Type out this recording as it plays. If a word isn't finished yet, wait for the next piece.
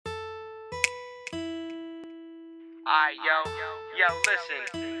Alright, yo, listen.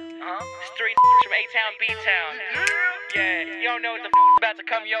 Street from A-Town, B-Town. Yeah, you don't know what the is about to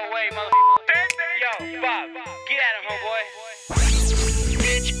come your way, motherfucker. Yo, Bob, get at him, homeboy.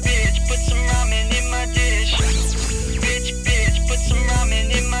 Bitch, put some ramen in my dish. Bitch, put some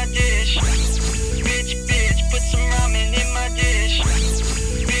ramen in my dish. Bitch, put some ramen in my dish.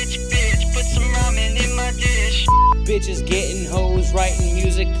 Bitch, put some ramen in my dish. Bitches getting hoes, writing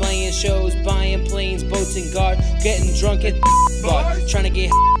music, playing shows, buying planes, boats and guard, getting drunk at bar, trying to get,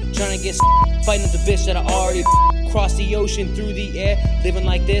 fighting up the bitch that I already crossed the ocean through the air, living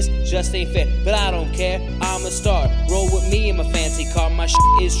like this just ain't fair, but I don't care, I'm a star, roll with me in my fancy car, my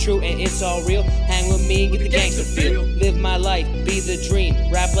is true and it's all real, hang with me and get the gangster feel, live my life, be the dream,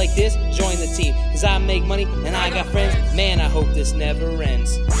 rap like this, join the team, cause I make money and I got friends, man I hope this never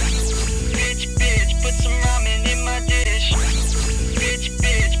ends. Bitch, put some ramen in my dish.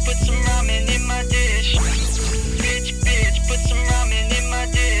 Bitch, put some ramen in my dish. Bitch, put some ramen in my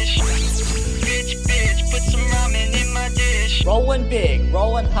dish. Bitch, put some ramen in my dish. Rolling big,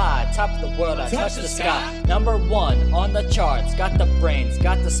 rolling high, top of the world, I touch the sky. #1 on the charts, got the brains,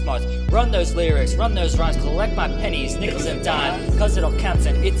 got the smarts. Run those lyrics, run those rhymes, collect my pennies, nickels and dimes. Cause it'll count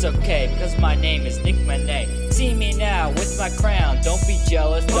and it's okay, because my name is Nick Menei. See me now with my crown, don't be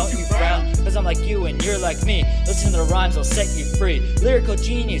jealous, don't you frown. Cause I'm like you and you're like me, listen to the rhymes, I'll set you free. Lyrical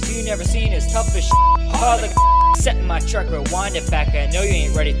genius, you never seen as tough as all the setting my truck, rewind it back. I know you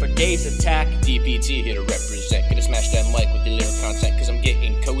ain't ready for Dave's attack. DPT here to represent, gonna smash that mic with the lyric content, cause I'm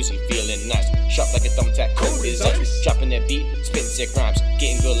getting cozy, feeling nice, sharp like a thumbtack, cold as ice, dropping that beat, spitting sick rhymes,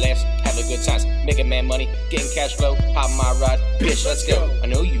 getting good laughs, having good times, making man money, getting cash flow, hop my ride, bitch let's go, I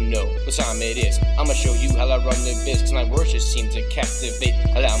know you know what time it is, I'ma show you how I run the biz, cause my words just seem to captivate,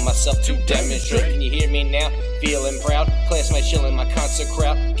 allow myself to demonstrate, can you hear me now, feeling proud, class my chill in my concert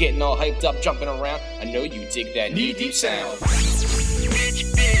crowd, getting all hyped up, jumping around, I know you dig that knee-deep sound. Bitch,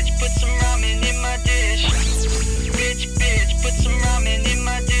 put some ramen in my dish. Bitch, put some ramen in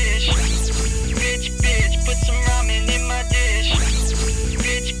my dish. Bitch, put some ramen in my dish.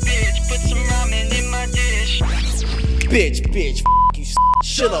 Bitch, put some ramen in my dish. Bitch, you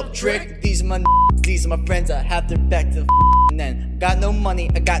shut up, trick. These are my friends, I have their back to the end. Got no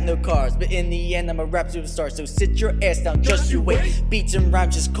money, I got no cars, but in the end I'm a rap superstar, so sit your ass down, just you wait. Beats and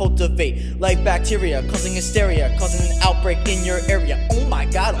rhymes just cultivate, like bacteria, causing hysteria, causing an outbreak in your area. Oh my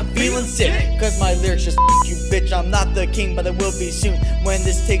god, I'm feeling sick, cause my lyrics just you bitch. I'm not the king, but I will be soon. When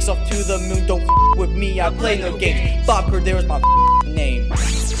this takes off to the moon, don't with me, I play no games. Bob Cordero's my name.